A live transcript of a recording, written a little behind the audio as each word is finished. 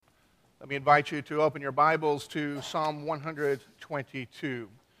Let me invite you to open your Bibles to Psalm 122.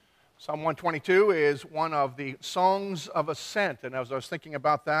 Psalm 122 is one of the songs of ascent, and as I was thinking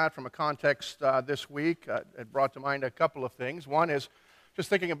about that from a context this week, it brought to mind a couple of things. One is just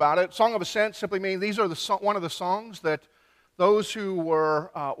thinking about it. Song of Ascent simply means these are one of the songs that those who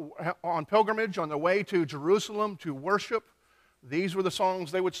were on pilgrimage on their way to Jerusalem to worship, these were the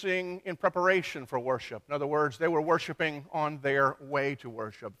songs they would sing in preparation for worship. In other words, they were worshiping on their way to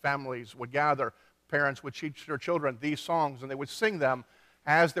worship. Families would gather, parents would teach their children these songs, and they would sing them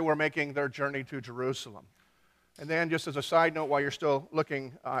as they were making their journey to Jerusalem. And then, just as a side note, while you're still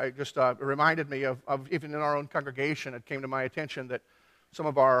looking, it reminded me of even in our own congregation, it came to my attention that some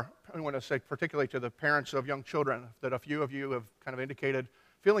of I want to say particularly to the parents of young children, that a few of you have kind of indicated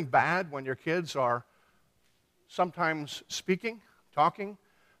feeling bad when your kids are sometimes speaking, talking,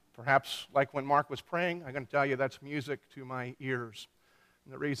 perhaps like when Mark was praying. I'm going to tell you that's music to my ears.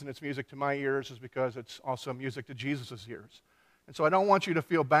 And the reason it's music to my ears is because it's also music to Jesus' ears. And so I don't want you to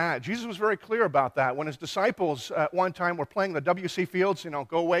feel bad. Jesus was very clear about that. When his disciples at one time were playing the W.C. Fields,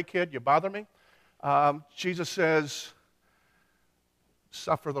 go away, kid, you bother me. Jesus says,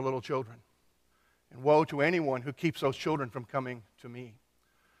 suffer the little children, and woe to anyone who keeps those children from coming to me.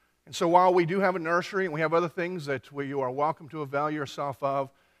 And so while we do have a nursery and we have other things that you are welcome to avail yourself of,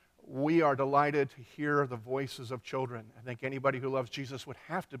 we are delighted to hear the voices of children. I think anybody who loves Jesus would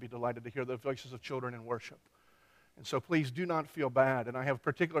have to be delighted to hear the voices of children in worship. And so please do not feel bad. And I have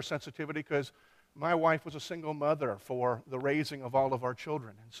particular sensitivity because my wife was a single mother for the raising of all of our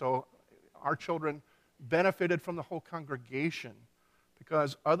children. And so our children benefited from the whole congregation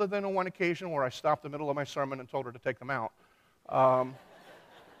because other than on one occasion where I stopped the middle of my sermon and told her to take them out,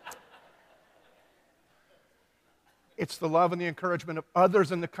 it's the love and the encouragement of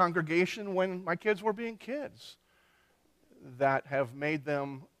others in the congregation when my kids were being kids that have made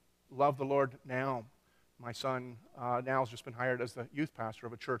them love the Lord now. My son now has just been hired as the youth pastor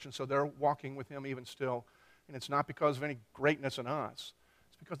of a church, and so they're walking with him even still. And it's not because of any greatness in us.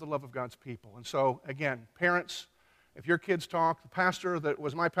 It's because of the love of God's people. And so, again, parents, if your kids talk, the pastor that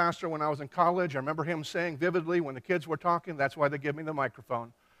was my pastor when I was in college, I remember him saying vividly when the kids were talking, that's why they give me the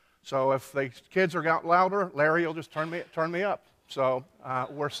microphone. So if the kids are out louder, Larry will just turn me up. So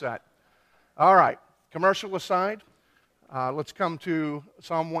we're set. All right, commercial aside, let's come to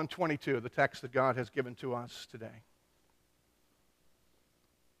Psalm 122, the text that God has given to us today.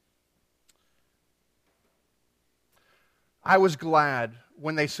 I was glad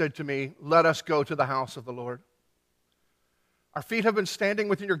when they said to me, let us go to the house of the Lord. Our feet have been standing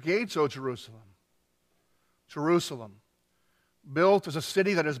within your gates, O Jerusalem. Jerusalem, built as a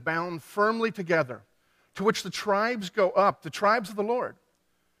city that is bound firmly together, to which the tribes go up, the tribes of the Lord,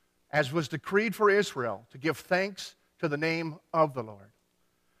 as was decreed for Israel, to give thanks to the name of the Lord.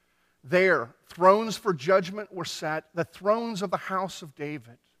 There, thrones for judgment were set, the thrones of the house of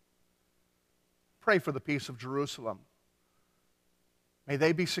David. Pray for the peace of Jerusalem. May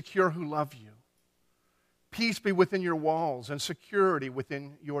they be secure who love you. Peace be within your walls and security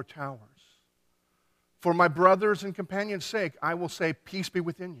within your towers. For my brothers and companions' sake, I will say, peace be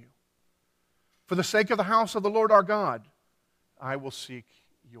within you. For the sake of the house of the Lord our God, I will seek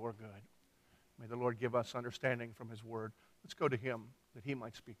your good. May the Lord give us understanding from his word. Let's go to him that he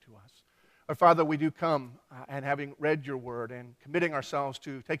might speak to us. Our Father, we do come and having read your word and committing ourselves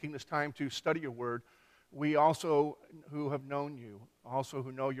to taking this time to study your word, we also who have known you, also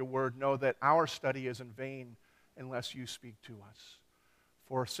who know your word, know that our study is in vain unless you speak to us.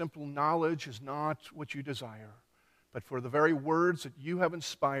 For simple knowledge is not what you desire, but for the very words that you have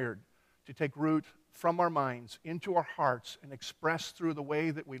inspired to take root from our minds into our hearts and express through the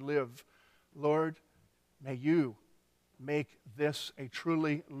way that we live. Lord, may you make this a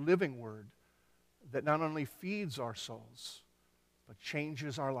truly living word that not only feeds our souls, but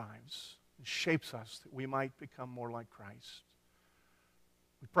changes our lives and shapes us that we might become more like Christ.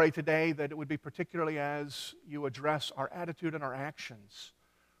 We pray today that it would be particularly as you address our attitude and our actions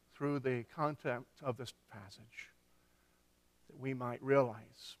through the content of this passage, that we might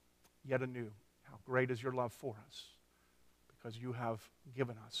realize yet anew how great is your love for us because you have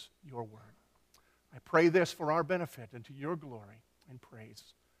given us your word. I pray this for our benefit and to your glory and praise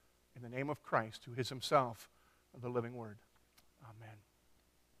in the name of Christ, who is himself the living word. Amen.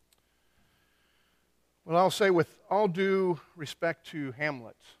 Well, I'll say with all due respect to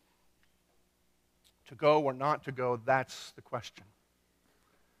Hamlet, to go or not to go, that's the question.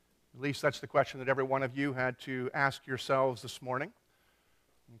 At least that's the question that every one of you had to ask yourselves this morning.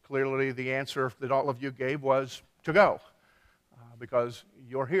 And clearly the answer that all of you gave was to go, because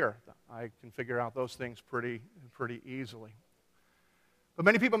you're here. I can figure out those things pretty easily. But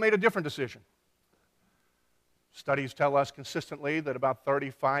many people made a different decision. Studies tell us consistently that about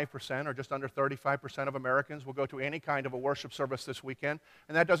 35% or just under 35% of Americans will go to any kind of a worship service this weekend,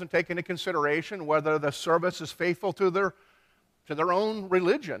 and that doesn't take into consideration whether the service is faithful to their own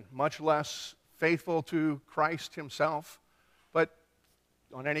religion, much less faithful to Christ himself. But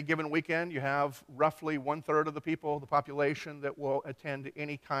on any given weekend, you have roughly 1/3 of the people, the population, that will attend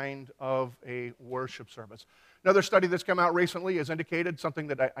any kind of a worship service. Another study that's come out recently has indicated something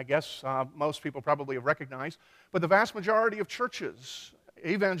that I guess most people probably have recognized, but the vast majority of churches,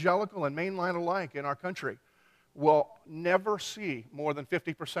 evangelical and mainline alike in our country, will never see more than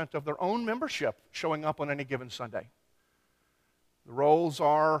 50% of their own membership showing up on any given Sunday. The rolls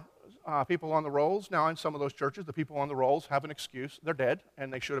are people on the rolls. Now, in some of those churches, the people on the rolls have an excuse. They're dead,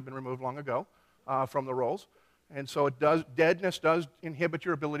 and they should have been removed long ago from the rolls. And so deadness does inhibit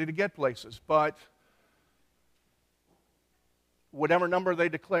your ability to get places. But whatever number they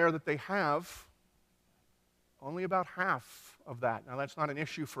declare that they have, only about half of that. Now, that's not an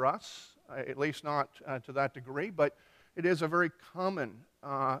issue for us, at least not to that degree, but it is a very common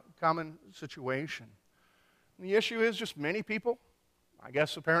situation. And the issue is just many people, I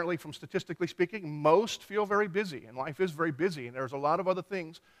guess apparently from statistically speaking, most feel very busy, and life is very busy, and there's a lot of other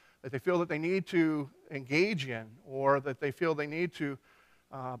things that they feel that they need to engage in, or that they feel they need to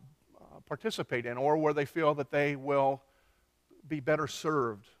participate in, or where they feel that they will be better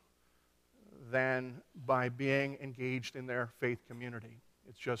served than by being engaged in their faith community.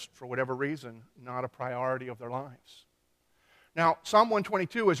 It's just, for whatever reason, not a priority of their lives. Now, Psalm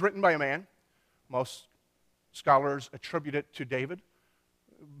 122 is written by a man. Most scholars attribute it to David.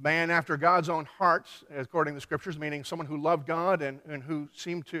 Man after God's own heart, according to the Scriptures, meaning someone who loved God and who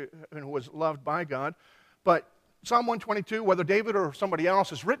was loved by God. But Psalm 122, whether David or somebody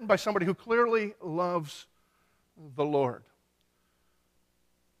else, is written by somebody who clearly loves the Lord.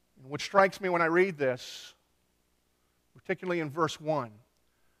 And what strikes me when I read this, particularly in verse 1,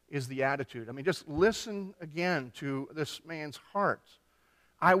 is the attitude. I mean, just listen again to this man's heart.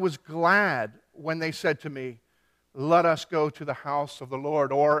 I was glad when they said to me, let us go to the house of the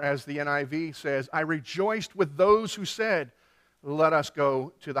Lord. Or as the NIV says, I rejoiced with those who said, let us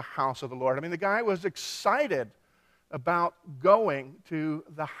go to the house of the Lord. I mean, the guy was excited about going to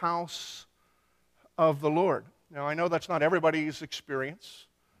the house of the Lord. Now, I know that's not everybody's experience,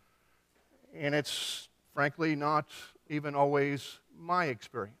 and it's frankly not even always my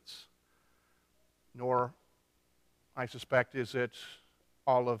experience, nor, I suspect, is it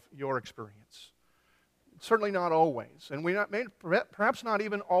all of your experience. Certainly not always, and perhaps not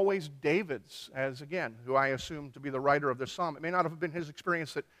even always David's, as again, who I assume to be the writer of this psalm. It may not have been his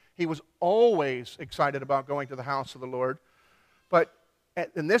experience that he was always excited about going to the house of the Lord, but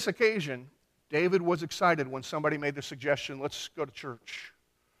in this occasion, David was excited when somebody made the suggestion, let's go to church.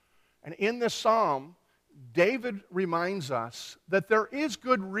 And in this psalm, David reminds us that there is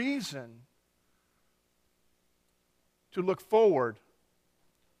good reason to look forward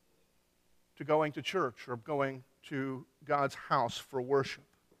to going to church or going to God's house for worship.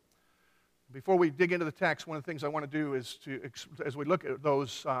 Before we dig into the text, one of the things I want to do is as we look at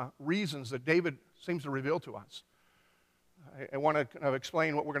those reasons that David seems to reveal to us, I want to kind of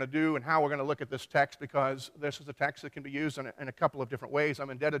explain what we're going to do and how we're going to look at this text, because this is a text that can be used in a couple of different ways.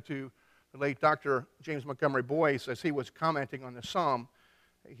 I'm indebted to the late Dr. James Montgomery Boyce, as he was commenting on this psalm.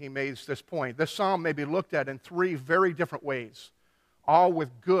 He made this point. This psalm may be looked at in three very different ways, all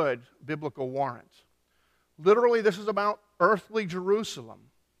with good biblical warrant. Literally, this is about earthly Jerusalem.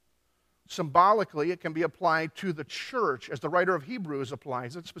 Symbolically, it can be applied to the church, as the writer of Hebrews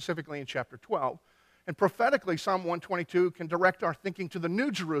applies it, specifically in chapter 12. And prophetically, Psalm 122 can direct our thinking to the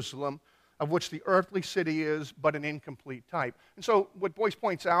New Jerusalem, of which the earthly city is but an incomplete type. And so what Boyce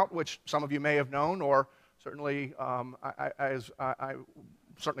points out, which some of you may have known, or certainly I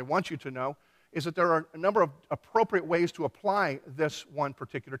certainly want you to know, is that there are a number of appropriate ways to apply this one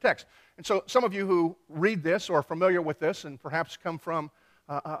particular text. And so some of you who read this or are familiar with this and perhaps come from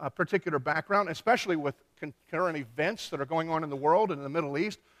a particular background, especially with current events that are going on in the world and in the Middle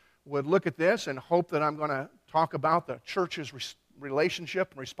East, would look at this and hope that I'm going to talk about the church's relationship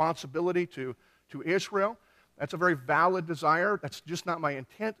and responsibility to Israel. That's a very valid desire. That's just not my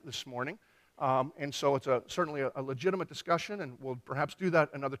intent this morning. And so it's certainly a legitimate discussion, and we'll perhaps do that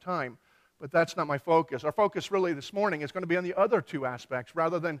another time. But that's not my focus. Our focus really this morning is going to be on the other two aspects.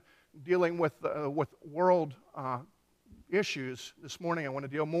 Rather than dealing with world issues this morning, I want to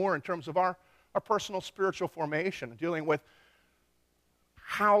deal more in terms of our personal spiritual formation, dealing with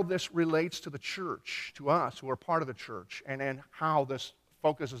how this relates to the church, to us who are part of the church, and then how this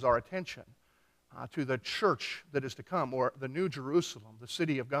focuses our attention to the church that is to come, or the New Jerusalem, the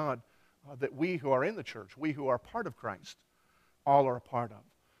city of God, that we who are in the church, we who are part of Christ, all are a part of.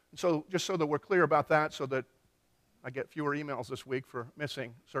 And so just so that we're clear about that, so that I get fewer emails this week for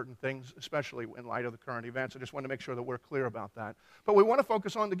missing certain things, especially in light of the current events. I just want to make sure that we're clear about that. But we want to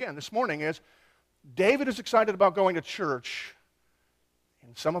focus on, again, this morning is David is excited about going to church,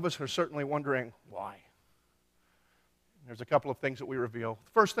 and some of us are certainly wondering why. There's a couple of things that we reveal.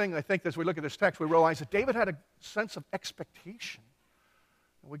 The first thing, I think, as we look at this text, we realize that David had a sense of expectation.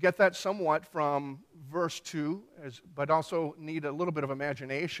 We get that somewhat from verse 2, but also need a little bit of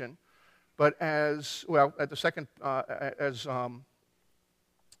imagination. But as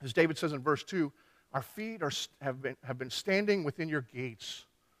David says in verse 2, our feet have been standing within your gates,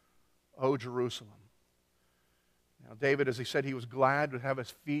 O Jerusalem. Now, David, as he said, he was glad to have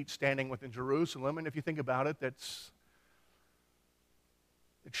his feet standing within Jerusalem. And if you think about it, it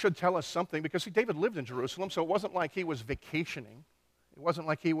should tell us something, because David lived in Jerusalem, so it wasn't like he was vacationing. It wasn't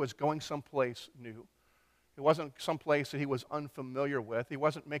like he was going someplace new. It wasn't someplace that he was unfamiliar with. He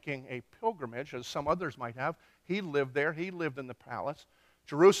wasn't making a pilgrimage, as some others might have. He lived there. He lived in the palace.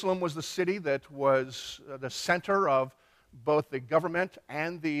 Jerusalem was the city that was the center of both the government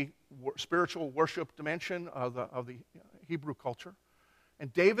and the spiritual worship dimension of the Hebrew culture.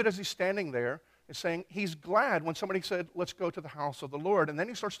 And David, as he's standing there, is saying he's glad when somebody said, let's go to the house of the Lord. And then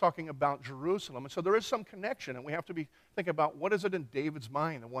he starts talking about Jerusalem. And so there is some connection, and we have to think about what is it in David's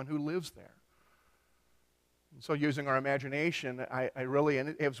mind, the one who lives there. And so using our imagination, I really,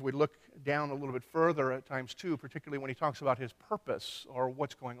 and as we look down a little bit further at times too, particularly when he talks about his purpose or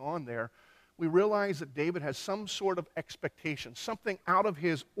what's going on there, we realize that David has some sort of expectation, something out of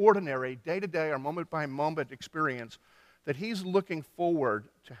his ordinary day-to-day or moment-by-moment experience that he's looking forward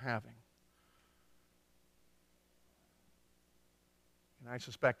to having. And I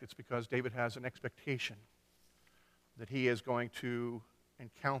suspect it's because David has an expectation that he is going to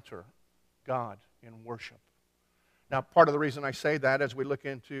encounter God in worship. Now, part of the reason I say that, as we look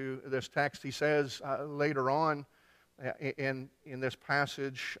into this text, he says later on in this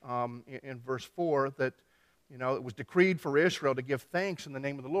passage, in verse 4, that it was decreed for Israel to give thanks in the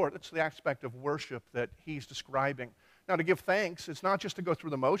name of the Lord. That's the aspect of worship that he's describing. Now, to give thanks, it's not just to go through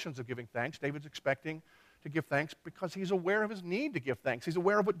the motions of giving thanks. David's expecting to give thanks because he's aware of his need to give thanks. He's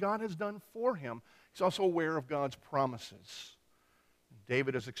aware of what God has done for him. He's also aware of God's promises.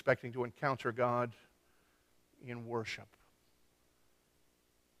 David is expecting to encounter God in worship.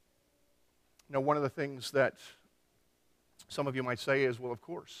 Now, one of the things that some of you might say is, well, of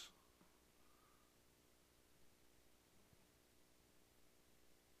course.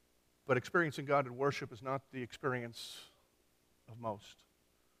 But experiencing God in worship is not the experience of most.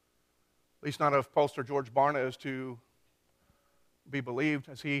 At least not if Pastor George Barna is to be believed,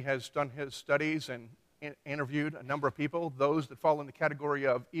 as he has done his studies and interviewed a number of people, those that fall in the category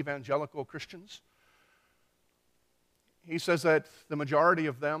of evangelical Christians. He says that the majority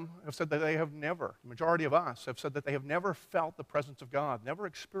of them have said that the majority of us have said that they have never felt the presence of God, never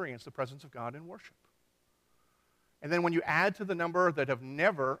experienced the presence of God in worship. And then when you add to the number that have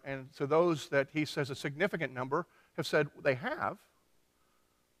never, and to those that he says a significant number have said they have,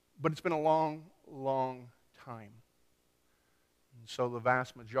 but it's been a long, long time. And so the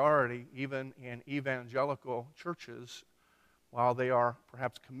vast majority, even in evangelical churches, while they are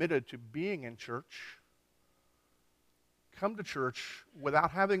perhaps committed to being in church, come to church without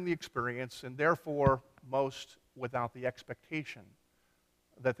having the experience, and therefore most without the expectation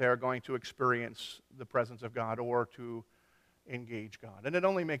that they're going to experience the presence of God or to engage God. And it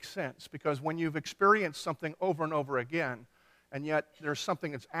only makes sense, because when you've experienced something over and over again, and yet there's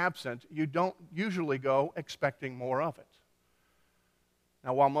something that's absent, you don't usually go expecting more of it.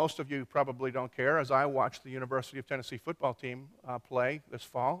 Now, while most of you probably don't care, as I watch the University of Tennessee football team play this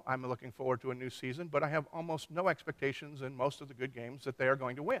fall, I'm looking forward to a new season, but I have almost no expectations in most of the good games that they are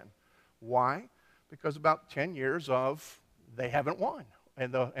going to win. Why? Because about 10 years of they haven't won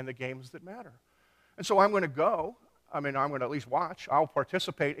in the games that matter. And so I'm going to go. I'm going to at least watch. I'll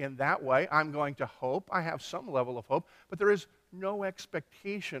participate in that way. I'm going to hope. I have some level of hope, but there is no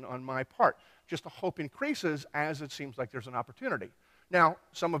expectation on my part. Just the hope increases as it seems like there's an opportunity. Now,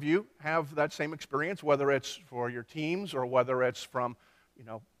 some of you have that same experience, whether it's for your teams or whether it's from,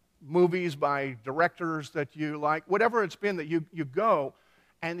 movies by directors that you like, whatever it's been that you go,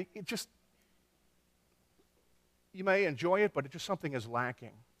 and it just, you may enjoy it, but something is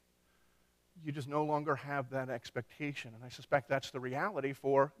lacking. You just no longer have that expectation. And I suspect that's the reality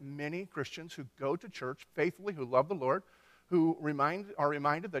for many Christians who go to church faithfully, who love the Lord, who are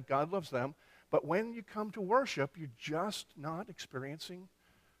reminded that God loves them. But when you come to worship, you're just not experiencing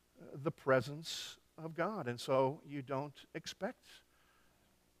the presence of God. And so you don't expect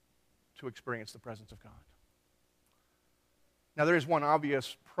to experience the presence of God. Now, there is one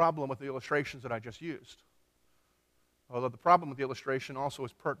obvious problem with the illustrations that I just used. Although the problem with the illustration also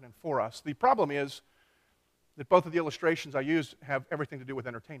is pertinent for us. The problem is that both of the illustrations I used have everything to do with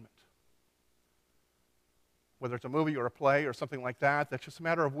entertainment. Whether it's a movie or a play or something like that, that's just a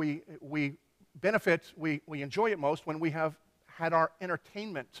matter of we benefit, we enjoy it most when we have had our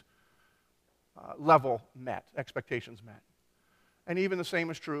entertainment level met, expectations met. And even the same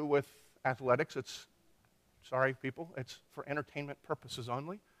is true with athletics. It's for entertainment purposes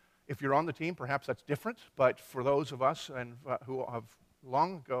only. If you're on the team, perhaps that's different, but for those of us who have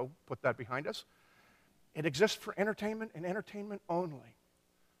long ago put that behind us, it exists for entertainment and entertainment only.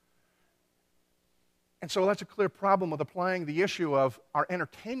 And so that's a clear problem with applying the issue of our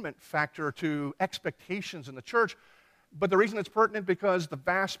entertainment factor to expectations in the church. But the reason it's pertinent because the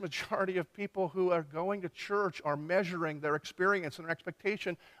vast majority of people who are going to church are measuring their experience and their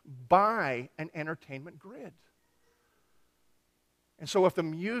expectation by an entertainment grid. And so if the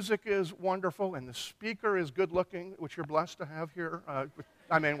music is wonderful and the speaker is good looking, which you're blessed to have here,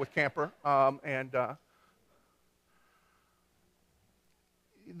 with Camper,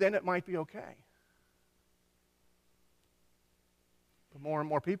 then it might be okay. But more and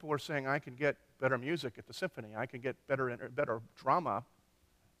more people are saying, I can get better music at the symphony. I can get better drama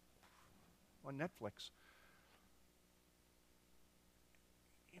on Netflix.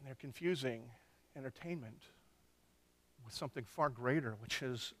 And they're confusing entertainment with something far greater, which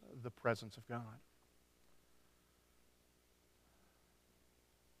is the presence of God.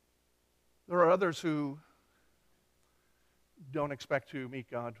 There are others who don't expect to meet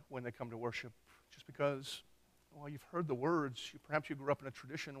God when they come to worship just because, well, you've heard the words. Perhaps you grew up in a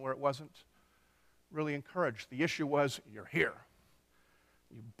tradition where it wasn't really encouraged. The issue was, you're here.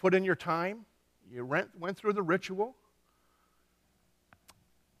 You put in your time. You went through the ritual.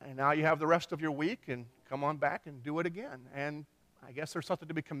 And now you have the rest of your week, and come on back and do it again. And I guess there's something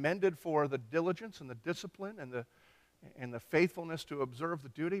to be commended for the diligence and the discipline and the faithfulness to observe the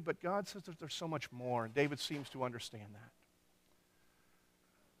duty. But God says that there's so much more, and David seems to understand that.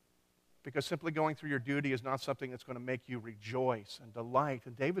 Because simply going through your duty is not something that's going to make you rejoice and delight.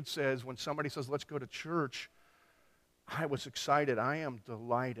 And David says, when somebody says, let's go to church, I was excited. I am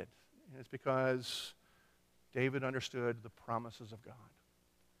delighted. And it's because David understood the promises of God.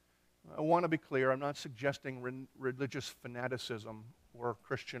 I want to be clear, I'm not suggesting religious fanaticism or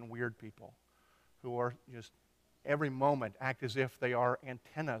Christian weird people who are just every moment act as if they are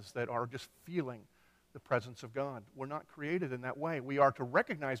antennas that are just feeling the presence of God. We're not created in that way. We are to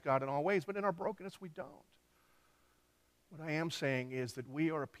recognize God in all ways, but in our brokenness we don't. What I am saying is that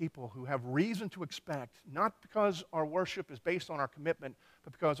we are a people who have reason to expect, not because our worship is based on our commitment,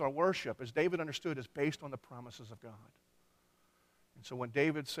 but because our worship, as David understood, is based on the promises of God. And so when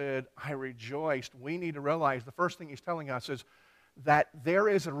David said, I rejoiced, we need to realize the first thing he's telling us is that there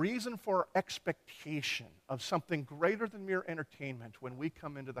is a reason for expectation of something greater than mere entertainment when we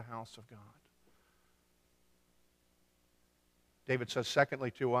come into the house of God. David says,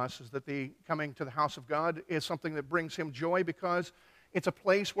 secondly, to us, is that the coming to the house of God is something that brings him joy because it's a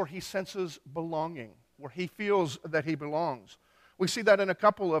place where he senses belonging, where he feels that he belongs. We see that in a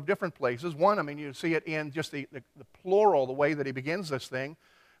couple of different places. One, you see it in just the plural, the way that he begins this thing.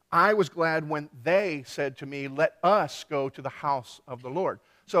 I was glad when they said to me, let us go to the house of the Lord.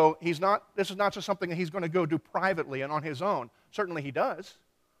 So this is not just something that he's going to go do privately and on his own. Certainly he does.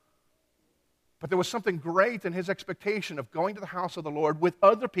 But there was something great in his expectation of going to the house of the Lord with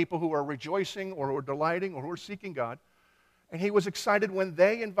other people who are rejoicing or who are delighting or who are seeking God. And he was excited when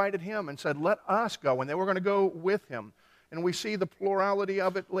they invited him and said, let us go. And they were going to go with him. And we see the plurality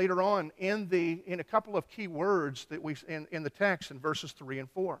of it later on in a couple of key words that in the text in verses 3 and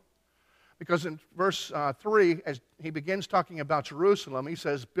 4. Because in verse 3, as he begins talking about Jerusalem, he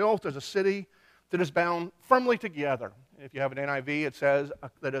says, built as a city that is bound firmly together. If you have an NIV, it says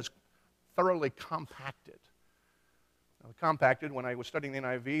that is thoroughly compacted. Now, compacted, when I was studying the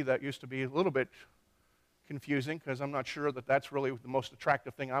NIV, that used to be a little bit confusing because I'm not sure that that's really the most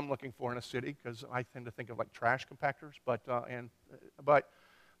attractive thing I'm looking for in a city because I tend to think of like trash compactors. But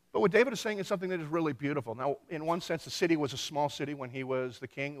what David is saying is something that is really beautiful. Now, in one sense, the city was a small city when he was the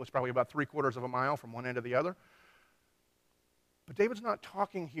king. It was probably about 3/4 of a mile from one end to the other. But David's not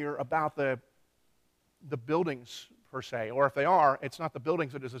talking here about the buildings per se, or if they are, it's not the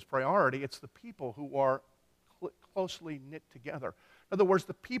buildings that is his priority, it's the people who are closely knit together. In other words,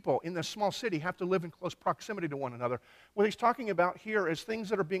 the people in this small city have to live in close proximity to one another. What he's talking about here is things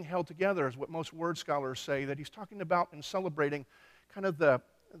that are being held together, is what most word scholars say, that he's talking about and celebrating kind of the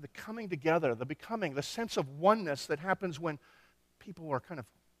the coming together, the becoming, the sense of oneness that happens when people are kind of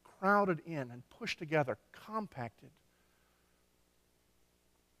crowded in and pushed together, compacted.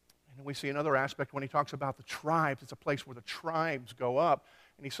 And we see another aspect when he talks about the tribes. It's a place where the tribes go up.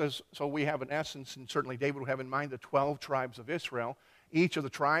 And he says, so we have in essence, and certainly David would have in mind, the 12 tribes of Israel. Each of the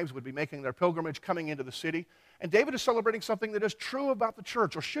tribes would be making their pilgrimage, coming into the city. And David is celebrating something that is true about the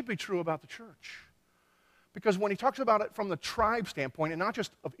church, or should be true about the church. Because when he talks about it from the tribe standpoint, and not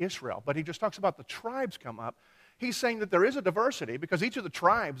just of Israel, but he just talks about the tribes come up, he's saying that there is a diversity, because each of the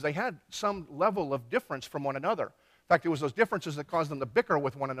tribes, they had some level of difference from one another. In fact, it was those differences that caused them to bicker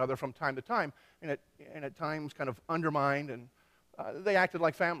with one another from time to time, and at times kind of undermined, and they acted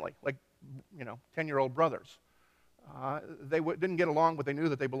like family, like, 10-year-old brothers. They didn't get along, but they knew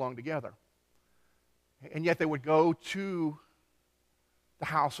that they belonged together. And yet they would go to the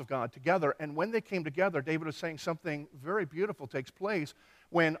house of God together. And when they came together, David is saying something very beautiful takes place.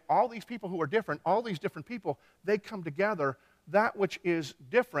 When all these people who are different, all these different people, they come together, that which is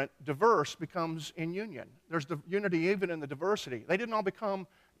different, diverse, becomes in union. There's the unity even in the diversity. They didn't all become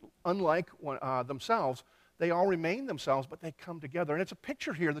unlike themselves. They all remain themselves, but they come together. And it's a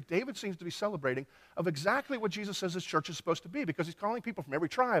picture here that David seems to be celebrating of exactly what Jesus says his church is supposed to be, because he's calling people from every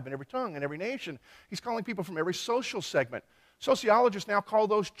tribe and every tongue and every nation. He's calling people from every social segment. Sociologists now call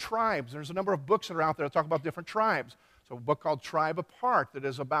those tribes. There's a number of books that are out there that talk about different tribes. So a book called Tribe Apart that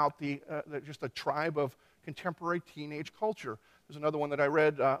is about just a tribe of contemporary teenage culture. There's another one that I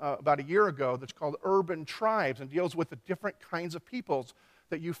read about a year ago that's called Urban Tribes and deals with the different kinds of peoples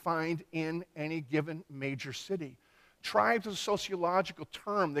that you find in any given major city. Tribes is a sociological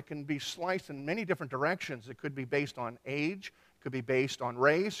term that can be sliced in many different directions. It could be based on age, could be based on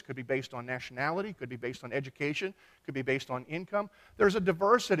race, could be based on nationality, could be based on education, could be based on income. There's a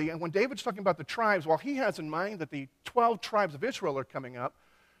diversity, and when David's talking about the tribes, while he has in mind that the 12 tribes of Israel are coming up,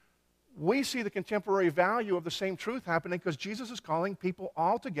 we see the contemporary value of the same truth happening because Jesus is calling people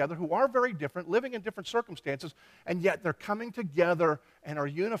all together who are very different, living in different circumstances, and yet they're coming together and are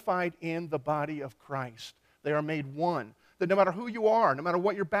unified in the body of Christ. They are made one. That no matter who you are, no matter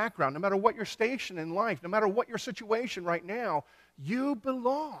what your background, no matter what your station in life, no matter what your situation right now, you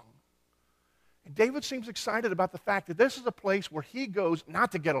belong. And David seems excited about the fact that this is a place where he goes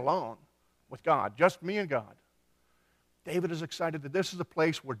not to get alone with God, just me and God. David is excited that this is a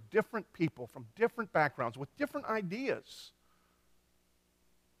place where different people from different backgrounds with different ideas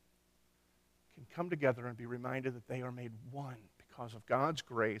can come together and be reminded that they are made one because of God's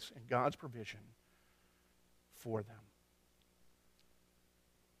grace and God's provision for them.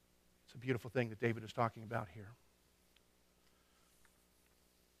 It's a beautiful thing that David is talking about here.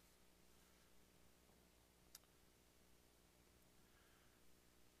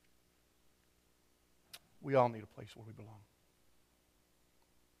 We all need a place where we belong.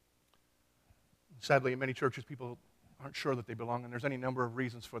 Sadly, in many churches, people aren't sure that they belong, and there's any number of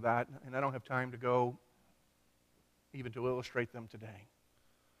reasons for that, and I don't have time to go even to illustrate them today.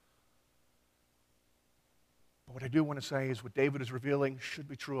 But what I do want to say is what David is revealing should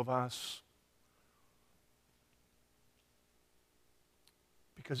be true of us.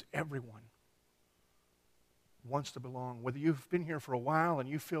 Because everyone wants to belong. Whether you've been here for a while and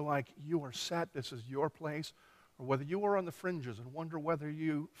you feel like you are set, this is your place, or whether you are on the fringes and wonder whether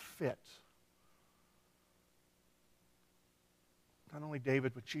you fit. Not only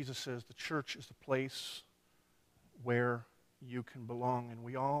David, but Jesus says the church is the place where you can belong, and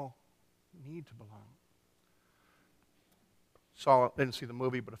we all need to belong. Didn't see the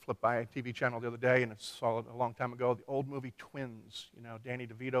movie, but I flipped by a TV channel the other day, and I saw it a long time ago, the old movie Twins, Danny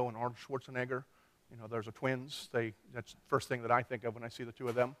DeVito and Arnold Schwarzenegger. Those are twins. That's the first thing that I think of when I see the two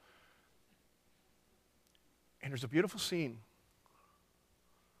of them. And there's a beautiful scene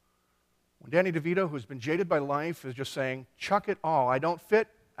when Danny DeVito, who's been jaded by life, is just saying, chuck it all. I don't fit.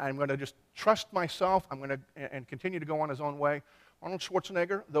 I'm going to just trust myself. I'm going to and continue to go on his own way. Arnold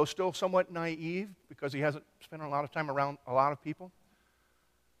Schwarzenegger, though still somewhat naive because he hasn't spent a lot of time around a lot of people,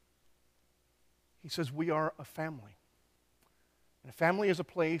 he says, we are a family. And a family is a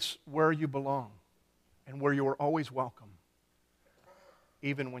place where you belong and where you are always welcome,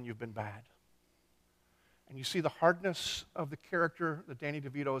 even when you've been bad. And you see the hardness of the character that Danny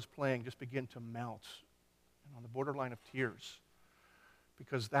DeVito is playing just begin to melt and on the borderline of tears,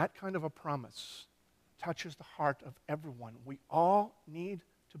 because that kind of a promise touches the heart of everyone. We all need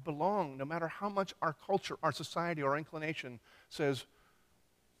to belong, no matter how much our culture, our society, our inclination says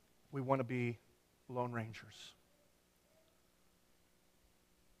we want to be Lone Rangers.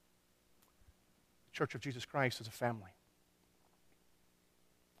 The Church of Jesus Christ is a family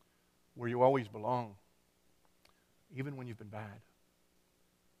where you always belong, even when you've been bad.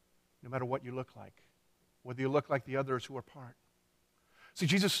 no matter what you look like, whether you look like the others who are part. See,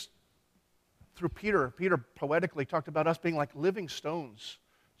 Jesus, through Peter poetically talked about us being like living stones.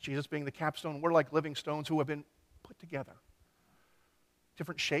 Jesus being the capstone, we're like living stones who have been put together.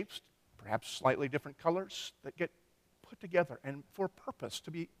 Different shapes, perhaps slightly different colors, that get put together and for a purpose,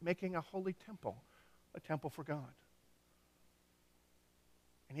 to be making a holy temple, a temple for God.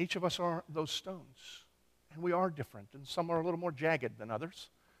 And each of us are those stones. And we are different, and some are a little more jagged than others.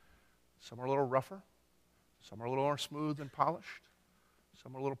 Some are a little rougher. Some are a little more smooth and polished.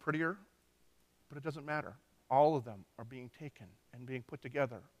 Some are a little prettier. But it doesn't matter. All of them are being taken and being put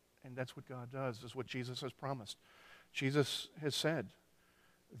together. And that's what God does. This is what Jesus has promised. Jesus has said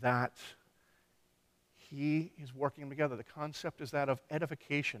that He is working them together. The concept is that of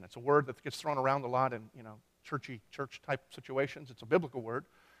edification. It's a word that gets thrown around a lot in, church-type situations. It's a biblical word.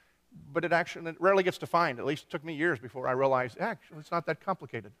 But it rarely gets defined. At least it took me years before I realized, actually, it's not that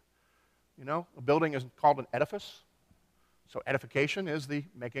complicated. A building is called an edifice. So edification is the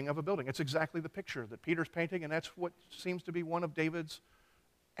making of a building. It's exactly the picture that Peter's painting, and that's what seems to be one of David's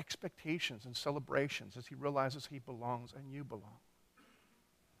expectations and celebrations as he realizes he belongs and you belong.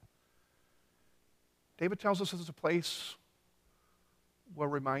 David tells us this is a place we're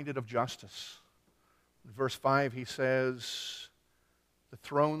reminded of justice. In verse 5, he says, the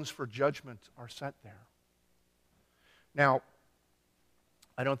thrones for judgment are set there. Now,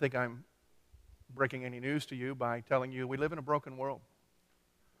 I don't think I'm breaking any news to you by telling you we live in a broken world.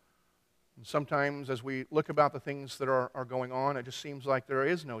 And sometimes as we look about the things that are going on, it just seems like there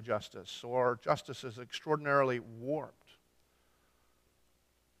is no justice, or justice is extraordinarily warped.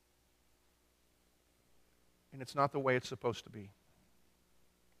 And it's not the way it's supposed to be.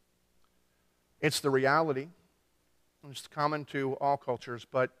 It's the reality. It's common to all cultures,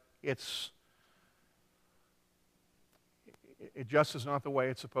 but it just is not the way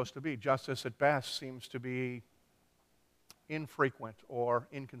it's supposed to be. Justice at best seems to be infrequent or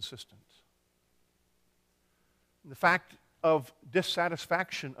inconsistent. And the fact of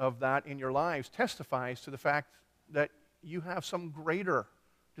dissatisfaction of that in your lives testifies to the fact that you have some greater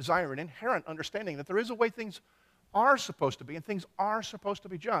desire, an inherent understanding that there is a way things are supposed to be and things are supposed to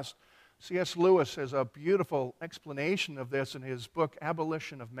be just. C.S. Lewis has a beautiful explanation of this in his book,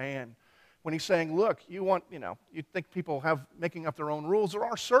 Abolition of Man, when he's saying, look, you think people have making up their own rules. There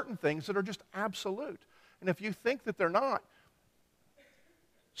are certain things that are just absolute. And if you think that they're not,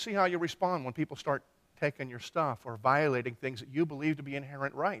 see how you respond when people start taking your stuff or violating things that you believe to be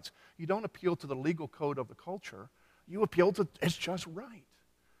inherent rights. You don't appeal to the legal code of the culture. You appeal to it's just right.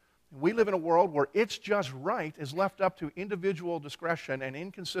 We live in a world where it's just right is left up to individual discretion and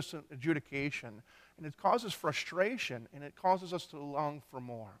inconsistent adjudication, and it causes frustration, and it causes us to long for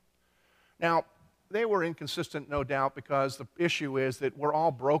more. Now, they were inconsistent, no doubt, because the issue is that we're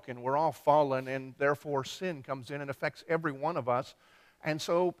all broken, we're all fallen, and therefore sin comes in and affects every one of us, and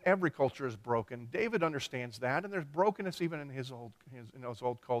so every culture is broken. David understands that, and there's brokenness even in his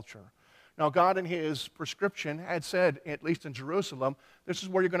old culture. Now, God in His prescription had said, at least in Jerusalem, this is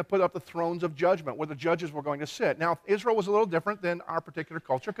where you're going to put up the thrones of judgment, where the judges were going to sit. Now, Israel was a little different than our particular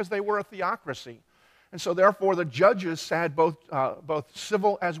culture because they were a theocracy. And so, therefore, the judges had both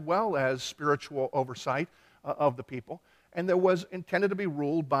civil as well as spiritual oversight of the people. And there was intended to be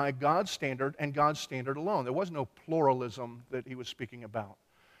ruled by God's standard and God's standard alone. There was no pluralism that he was speaking about.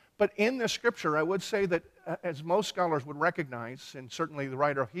 But in this scripture, I would say that, as most scholars would recognize, and certainly the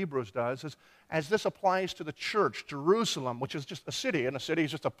writer of Hebrews does, is as this applies to the church, Jerusalem, which is just a city, and a city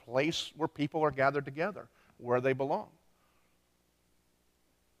is just a place where people are gathered together, where they belong.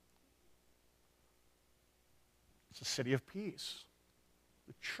 It's a city of peace.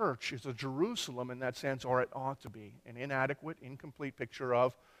 The church is a Jerusalem in that sense, or it ought to be, an inadequate, incomplete picture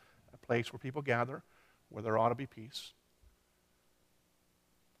of a place where people gather, where there ought to be peace.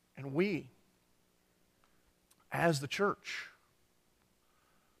 And we, as the church,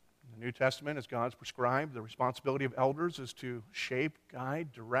 in the New Testament, as God's prescribed, the responsibility of elders is to shape,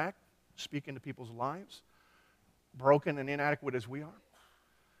 guide, direct, speak into people's lives, broken and inadequate as we are.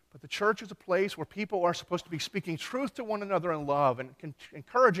 But the church is a place where people are supposed to be speaking truth to one another in love and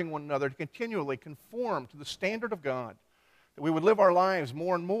encouraging one another to continually conform to the standard of God, that we would live our lives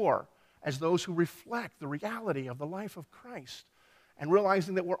more and more as those who reflect the reality of the life of Christ. And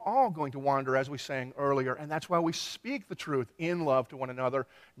realizing that we're all going to wander, as we sang earlier, and that's why we speak the truth in love to one another,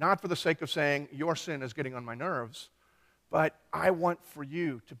 not for the sake of saying, your sin is getting on my nerves, but I want for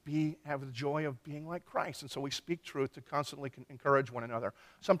you to have the joy of being like Christ. And so we speak truth to constantly encourage one another.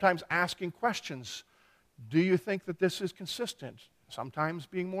 Sometimes asking questions, do you think that this is consistent? Sometimes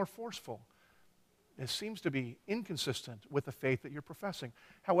being more forceful. it seems to be inconsistent with the faith that you're professing.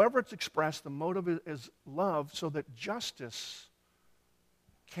 However it's expressed, the motive is love so that justice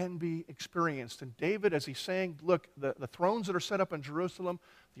can be experienced. And David, as he's saying, look, the thrones that are set up in Jerusalem,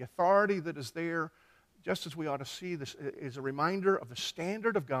 the authority that is there, just as we ought to see this, is a reminder of the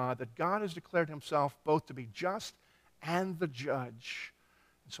standard of God, that God has declared himself both to be just and the judge.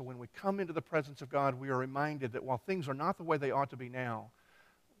 And so when we come into the presence of God, we are reminded that while things are not the way they ought to be now,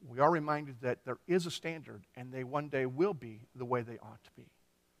 we are reminded that there is a standard, and they one day will be the way they ought to be.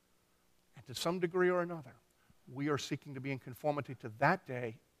 And to some degree or another, we are seeking to be in conformity to that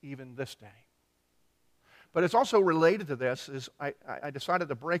day, even this day. But it's also related to this, is I decided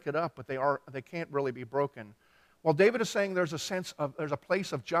to break it up, but they can't really be broken. Well, David is saying there's a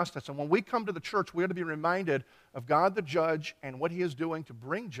place of justice, and when we come to the church, we are to be reminded of God the judge and what he is doing to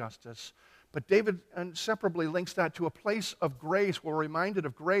bring justice. But David inseparably links that to a place of grace. We're reminded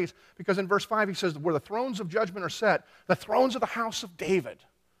of grace because in verse 5 he says, where the thrones of judgment are set, the thrones of the house of David.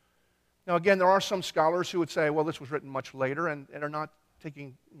 Now again, there are some scholars who would say, well, this was written much later and are not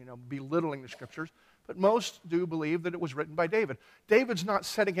belittling the scriptures. But most do believe that it was written by David. David's not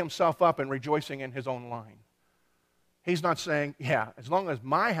setting himself up and rejoicing in his own line. He's not saying, yeah, as long as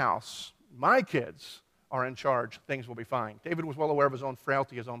my house, my kids are in charge, things will be fine. David was well aware of his own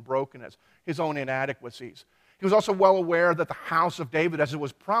frailty, his own brokenness, his own inadequacies. He was also well aware that the house of David, as it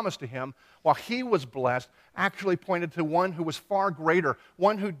was promised to him, while he was blessed, actually pointed to one who was far greater,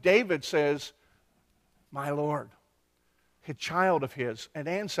 one who David says, my Lord, a child of his, an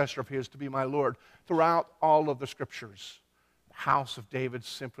ancestor of his to be my Lord, throughout all of the scriptures. The house of David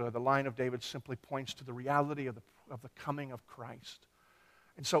simply, the line of David simply points to the reality of the coming of Christ.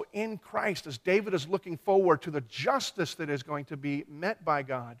 And so in Christ, as David is looking forward to the justice that is going to be met by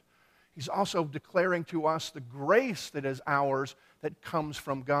God, he's also declaring to us the grace that is ours that comes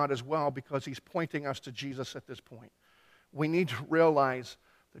from God as well, because he's pointing us to Jesus at this point. We need to realize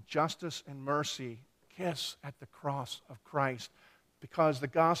that justice and mercy kiss at the cross of Christ, because the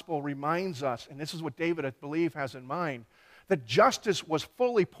gospel reminds us, and this is what David, I believe, has in mind, that justice was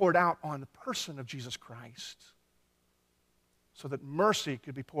fully poured out on the person of Jesus Christ, so that mercy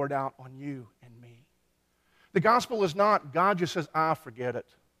could be poured out on you and me. The gospel is not, God just says, forget it.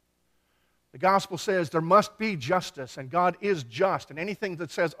 The gospel says there must be justice, and God is just, and anything that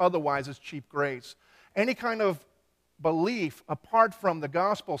says otherwise is cheap grace. Any kind of belief apart from the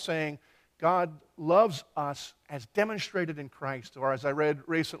gospel saying God loves us as demonstrated in Christ, or as I read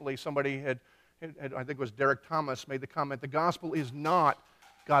recently, somebody had I think it was Derek Thomas, made the comment, the gospel is not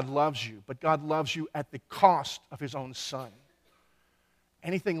God loves you, but God loves you at the cost of his own son.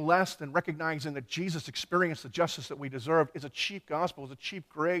 Anything less than recognizing that Jesus experienced the justice that we deserved is a cheap gospel, is a cheap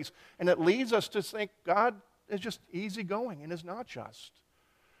grace, and it leads us to think God is just easygoing and is not just.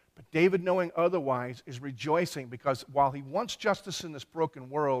 But David, knowing otherwise, is rejoicing because while he wants justice in this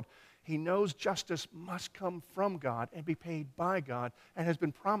broken world, he knows justice must come from God and be paid by God and has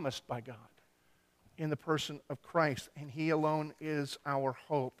been promised by God in the person of Christ, and he alone is our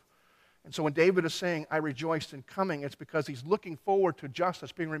hope. And so when David is saying, I rejoiced in coming, it's because he's looking forward to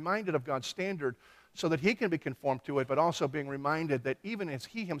justice, being reminded of God's standard so that he can be conformed to it, but also being reminded that even as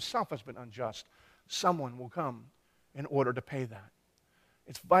he himself has been unjust, someone will come in order to pay that.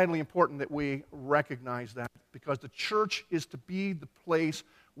 It's vitally important that we recognize that, because the church is to be the place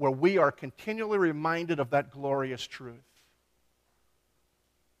where we are continually reminded of that glorious truth.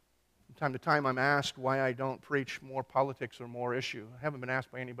 From time to time, I'm asked why I don't preach more politics or more issue. I haven't been asked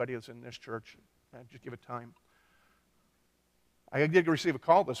by anybody that's in this church. Just give it time. I did receive a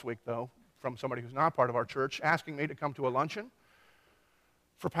call this week, though, from somebody who's not part of our church, asking me to come to a luncheon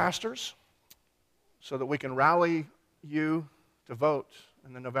for pastors so that we can rally you to vote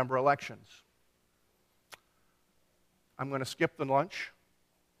in the November elections. I'm going to skip the lunch.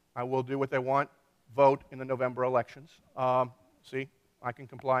 I will do what they want, vote in the November elections. See, I can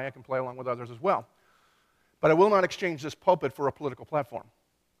comply. I can play along with others as well. But I will not exchange this pulpit for a political platform.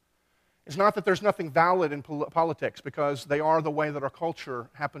 It's not that there's nothing valid in politics, because they are the way that our culture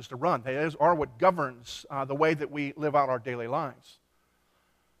happens to run. They are what governs the way that we live out our daily lives.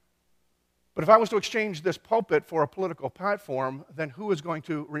 But if I was to exchange this pulpit for a political platform, then who is going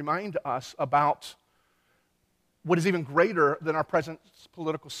to remind us about what is even greater than our present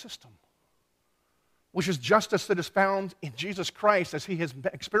political system, which is justice that is found in Jesus Christ as he has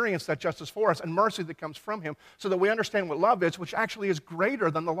experienced that justice for us, and mercy that comes from him, so that we understand what love is, which actually is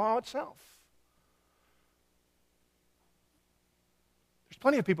greater than the law itself. There's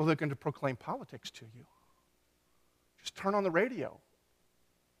plenty of people who can proclaim politics to you. Just turn on the radio.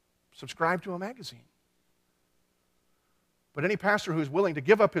 Subscribe to a magazine. But any pastor who's willing to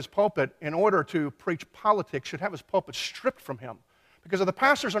give up his pulpit in order to preach politics should have his pulpit stripped from him. Because if the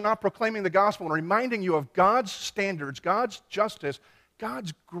pastors are not proclaiming the gospel and reminding you of God's standards, God's justice,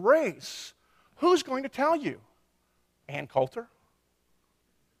 God's grace, who's going to tell you? Ann Coulter?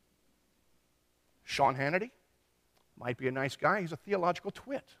 Sean Hannity? Might be a nice guy. He's a theological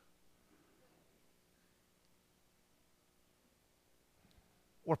twit.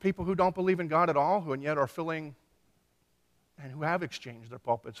 Or people who don't believe in God at all, who and yet are filling and who have exchanged their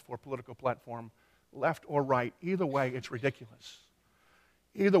pulpits for political platform, left or right. Either way, it's ridiculous.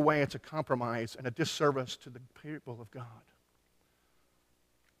 Either way, it's a compromise and a disservice to the people of God.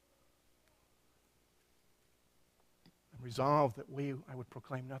 And resolve that I would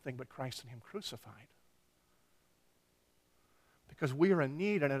proclaim nothing but Christ and Him crucified. Because we are in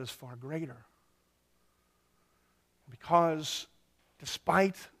need and it is far greater. Because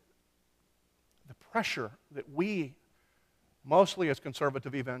despite the pressure that we, mostly as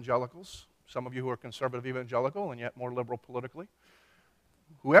conservative evangelicals, some of you who are conservative evangelical and yet more liberal politically,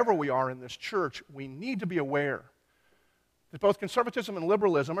 whoever we are in this church, we need to be aware that both conservatism and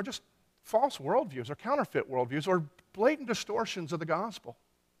liberalism are just false worldviews or counterfeit worldviews or blatant distortions of the gospel.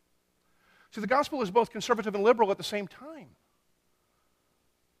 See, the gospel is both conservative and liberal at the same time.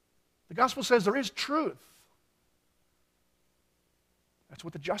 The gospel says there is truth. That's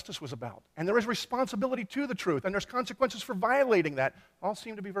what the justice was about. And there is responsibility to the truth, and there's consequences for violating that. All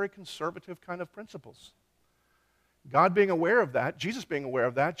seem to be very conservative kind of principles. God being aware of that, Jesus being aware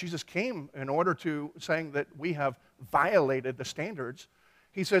of that, Jesus came in order to saying that we have violated the standards.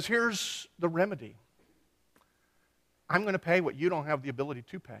 He says, here's the remedy. I'm going to pay what you don't have the ability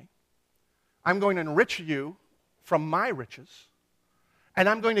to pay. I'm going to enrich you from my riches, and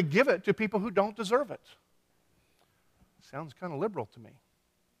I'm going to give it to people who don't deserve it. Sounds kind of liberal to me.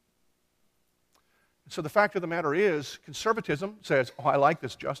 So the fact of the matter is, conservatism says, oh, I like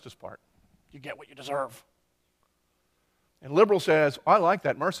this justice part. You get what you deserve. And liberal says, oh, I like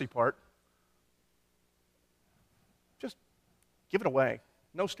that mercy part. Just give it away.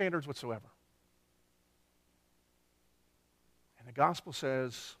 No standards whatsoever. And the gospel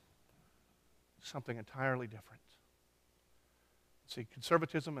says something entirely different. See,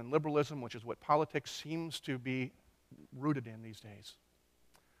 conservatism and liberalism, which is what politics seems to be rooted in these days,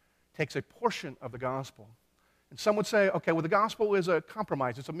 takes a portion of the gospel. And some would say, okay, well, the gospel is a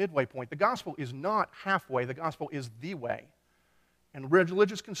compromise. It's a midway point. The gospel is not halfway. The gospel is the way. And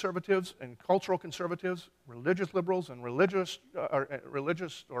religious conservatives and cultural conservatives, religious liberals and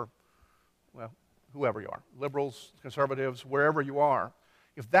whoever you are, liberals, conservatives, wherever you are,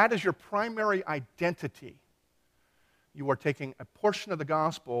 if that is your primary identity, you are taking a portion of the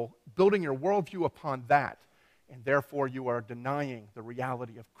gospel, building your worldview upon that, and therefore you are denying the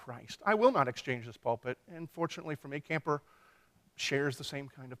reality of Christ. I will not exchange this pulpit, and fortunately for me, Camper shares the same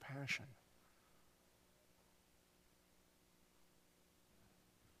kind of passion.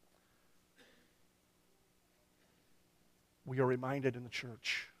 We are reminded in the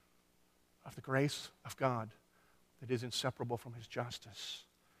church of the grace of God that is inseparable from His justice.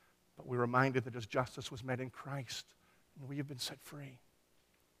 But we're reminded that His justice was met in Christ, and we have been set free.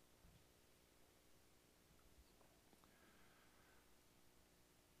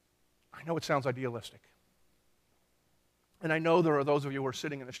 I know it sounds idealistic. And I know there are those of you who are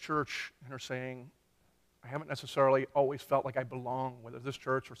sitting in this church and are saying, I haven't necessarily always felt like I belong, whether this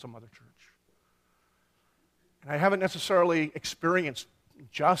church or some other church. And I haven't necessarily experienced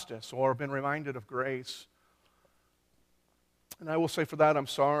justice or been reminded of grace. And I will say for that, I'm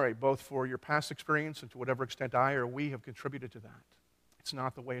sorry, both for your past experience and to whatever extent I or we have contributed to that. It's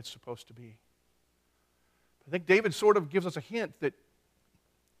not the way it's supposed to be. I think David sort of gives us a hint that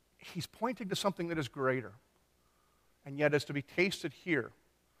he's pointing to something that is greater, and yet is to be tasted here.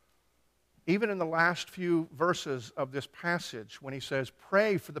 Even in the last few verses of this passage, when he says,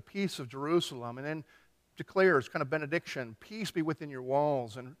 pray for the peace of Jerusalem, and then declares kind of benediction, peace be within your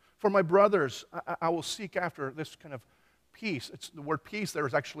walls, and for my brothers, I will seek after this kind of peace. It's the word peace there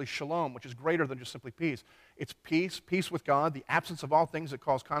is actually shalom, which is greater than just simply peace. It's peace with God, the absence of all things that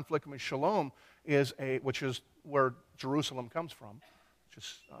cause conflict. I mean, shalom which is where Jerusalem comes from, which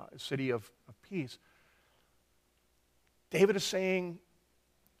is a city of peace. David is saying,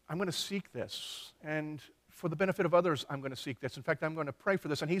 I'm going to seek this, and for the benefit of others, I'm going to seek this. In fact, I'm going to pray for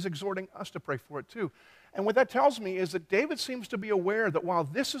this, and he's exhorting us to pray for it too. And what that tells me is that David seems to be aware that while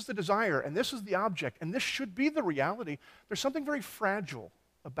this is the desire, and this is the object, and this should be the reality, there's something very fragile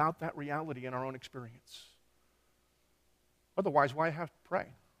about that reality in our own experience. Otherwise, why have to pray?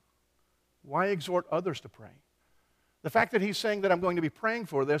 Why exhort others to pray? The fact that he's saying that I'm going to be praying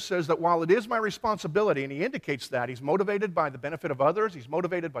for this says that while it is my responsibility, and he indicates that, he's motivated by the benefit of others, he's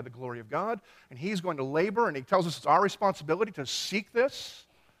motivated by the glory of God, and he's going to labor, and he tells us it's our responsibility to seek this,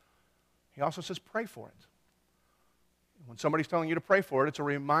 he also says pray for it. When somebody's telling you to pray for it, it's a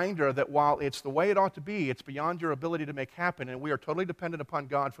reminder that while it's the way it ought to be, it's beyond your ability to make happen, and we are totally dependent upon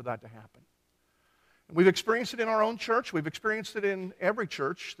God for that to happen. And we've experienced it in our own church. We've experienced it in every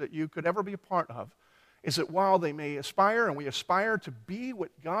church that you could ever be a part of, is that while they may aspire, and we aspire to be what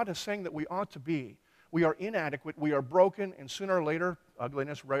God is saying that we ought to be, we are inadequate, we are broken, and sooner or later,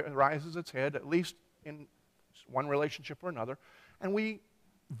 ugliness rises its head, at least in one relationship or another, and we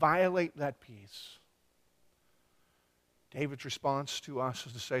violate that peace. David's response to us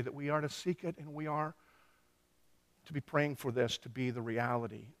is to say that we are to seek it, and we are to be praying for this to be the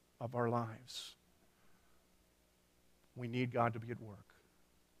reality of our lives. We need God to be at work,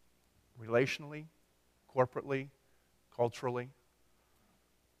 relationally, corporately, culturally,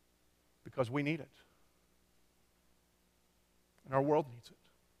 because we need it. And our world needs it.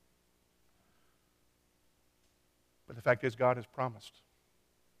 But the fact is, God has promised.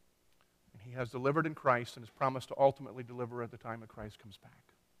 And he has delivered in Christ and has promised to ultimately deliver at the time that Christ comes back.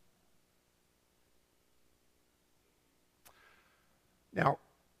 Now,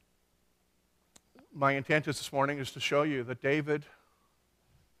 my intent this morning is to show you that David,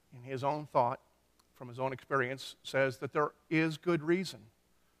 in his own thought, from his own experience, says that there is good reason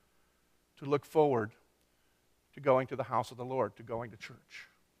to look forward to going to the house of the Lord, to going to church.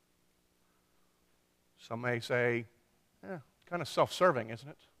 Some may say, kind of self-serving, isn't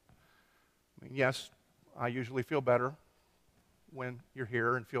it? I mean, yes, I usually feel better when you're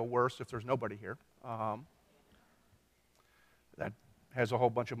here and feel worse if there's nobody here. That has a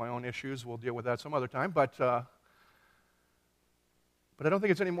whole bunch of my own issues. We'll deal with that some other time. But I don't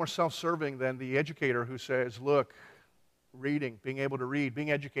think it's any more self-serving than the educator who says, look, reading, being able to read,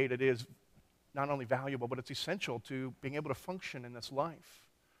 being educated is not only valuable, but it's essential to being able to function in this life.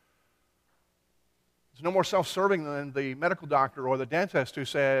 It's no more self-serving than the medical doctor or the dentist who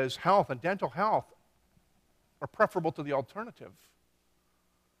says health and dental health are preferable to the alternative.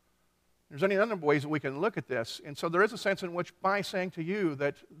 There's any number of ways that we can look at this. And so there is a sense in which by saying to you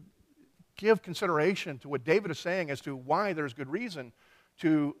that give consideration to what David is saying as to why there's good reason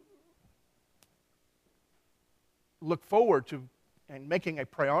to look forward to and making a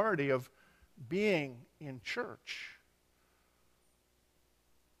priority of being in church.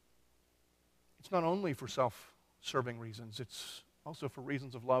 It's not only for self-serving reasons, it's also for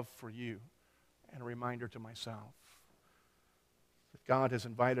reasons of love for you and a reminder to myself that God has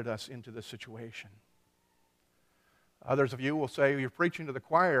invited us into this situation. Others of you will say, you're preaching to the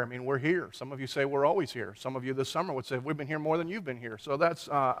choir. I mean, we're here. Some of you say, we're always here. Some of you this summer would say, we've been here more than you've been here. So that's,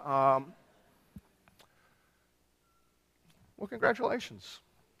 well, congratulations.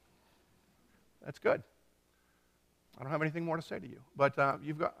 That's good. I don't have anything more to say to you, but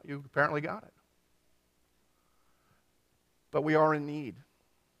you've apparently got it. But we are in need.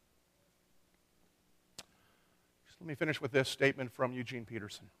 Just let me finish with this statement from Eugene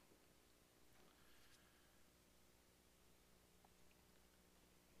Peterson.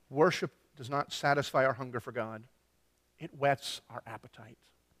 Worship does not satisfy our hunger for God. It whets our appetite.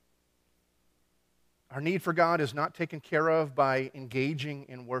 Our need for God is not taken care of by engaging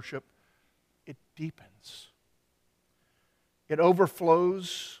in worship. It deepens. It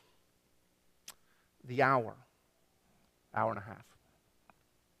overflows the hour and a half,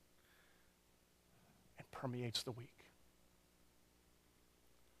 and permeates the week.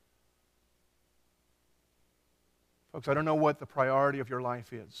 Folks, I don't know what the priority of your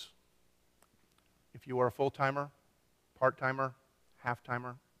life is. If you are a full-timer, part-timer,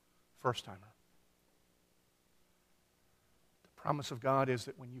 half-timer, first-timer. The promise of God is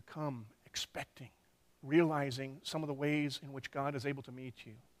that when you come expecting, realizing some of the ways in which God is able to meet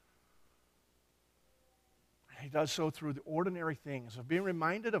you, He does so through the ordinary things of being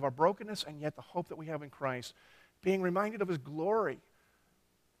reminded of our brokenness and yet the hope that we have in Christ, being reminded of His glory,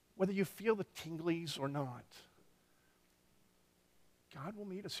 whether you feel the tinglies or not. God will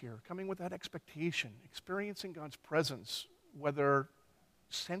meet us here, coming with that expectation, experiencing God's presence, whether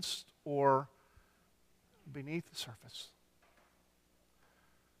sensed or beneath the surface.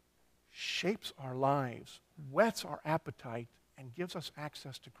 Shapes our lives, whets our appetite, and gives us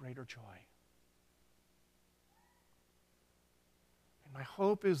access to greater joy. And my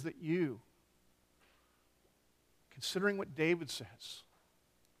hope is that you, considering what David says,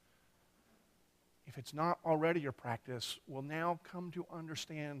 if it's not already your practice, will now come to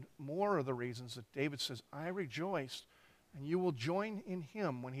understand more of the reasons that David says, I rejoiced, and you will join in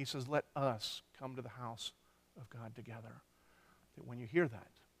him when he says, let us come to the house of God together, that when you hear that,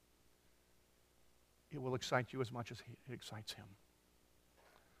 it will excite you as much as it excites him.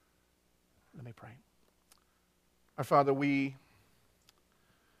 Let me pray. Our Father, we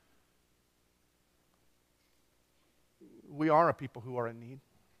are a people who are in need.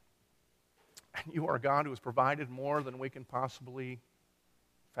 And you are a God who has provided more than we can possibly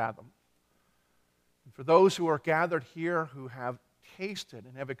fathom. And for those who are gathered here who have tasted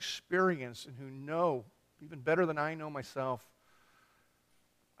and have experienced and who know, even better than I know myself,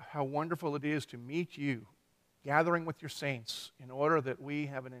 how wonderful it is to meet you, gathering with your saints, in order that we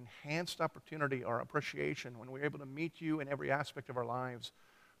have an enhanced opportunity or appreciation when we're able to meet you in every aspect of our lives.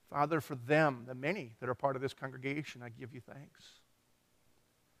 Father, for them, the many that are part of this congregation, I give you thanks.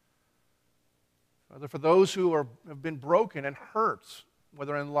 Father, for those who have been broken and hurt,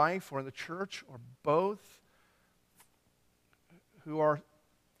 whether in life or in the church or both, who are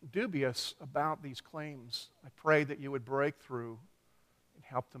dubious about these claims, I pray that you would break through and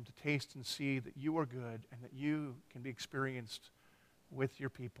help them to taste and see that you are good and that you can be experienced with your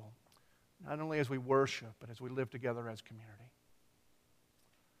people, not only as we worship, but as we live together as community.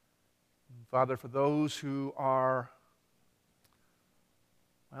 And Father, for those who are,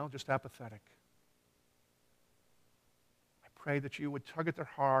 well, just apathetic, I pray that you would tug at their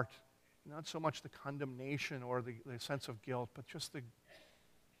heart, not so much the condemnation or the sense of guilt, but just the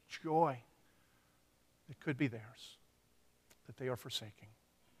joy that could be theirs, that they are forsaking.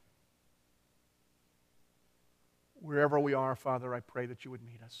 Wherever we are, Father, I pray that you would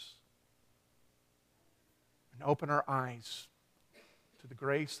meet us and open our eyes to the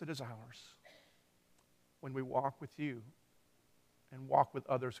grace that is ours when we walk with you and walk with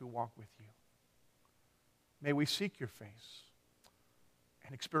others who walk with you. May we seek your face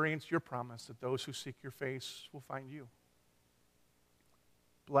and experience your promise that those who seek your face will find you.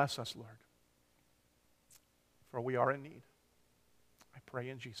 Bless us, Lord, for we are in need. I pray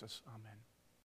in Jesus. Amen.